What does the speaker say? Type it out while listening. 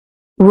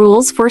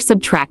Rules for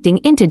subtracting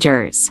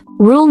integers.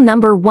 Rule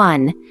number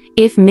 1.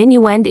 If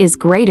minuend is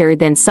greater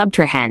than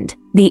subtrahend,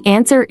 the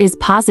answer is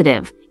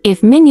positive.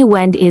 If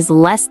minuend is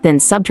less than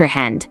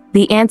subtrahend,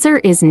 the answer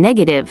is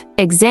negative.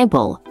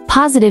 Example,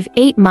 positive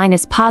 8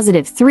 minus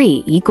positive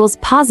 3 equals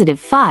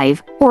positive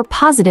 5, or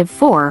positive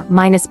 4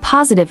 minus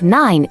positive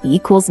 9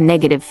 equals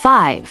negative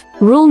 5.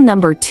 Rule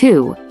number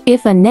 2.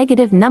 If a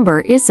negative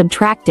number is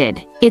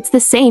subtracted, it's the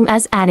same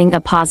as adding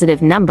a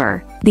positive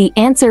number. The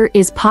answer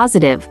is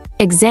positive.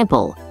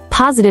 Example,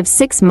 positive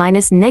 6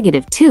 minus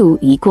negative 2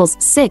 equals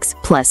 6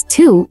 plus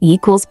 2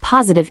 equals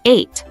positive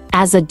 8.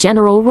 As a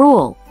general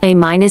rule, a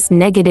minus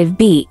negative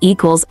b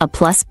equals a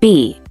plus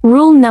b.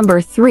 Rule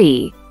number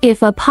 3.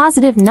 If a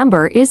positive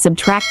number is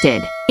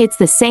subtracted, it's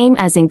the same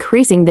as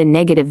increasing the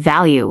negative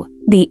value.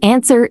 The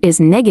answer is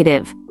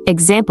negative.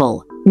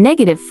 Example,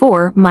 negative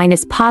 4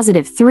 minus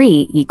positive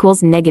 3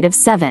 equals negative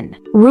 7.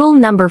 Rule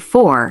number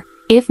 4.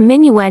 If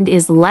minuend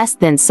is less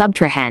than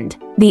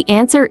subtrahend, the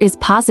answer is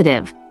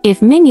positive.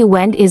 If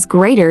minuend is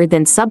greater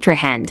than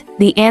subtrahend,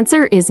 the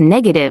answer is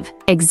negative.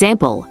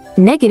 Example,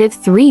 negative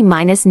 3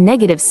 minus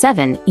negative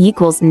 7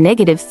 equals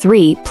negative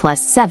 3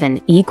 plus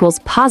 7 equals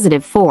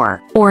positive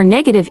 4, or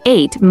negative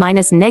 8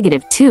 minus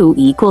negative 2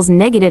 equals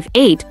negative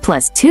 8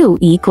 plus 2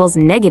 equals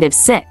negative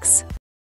 6.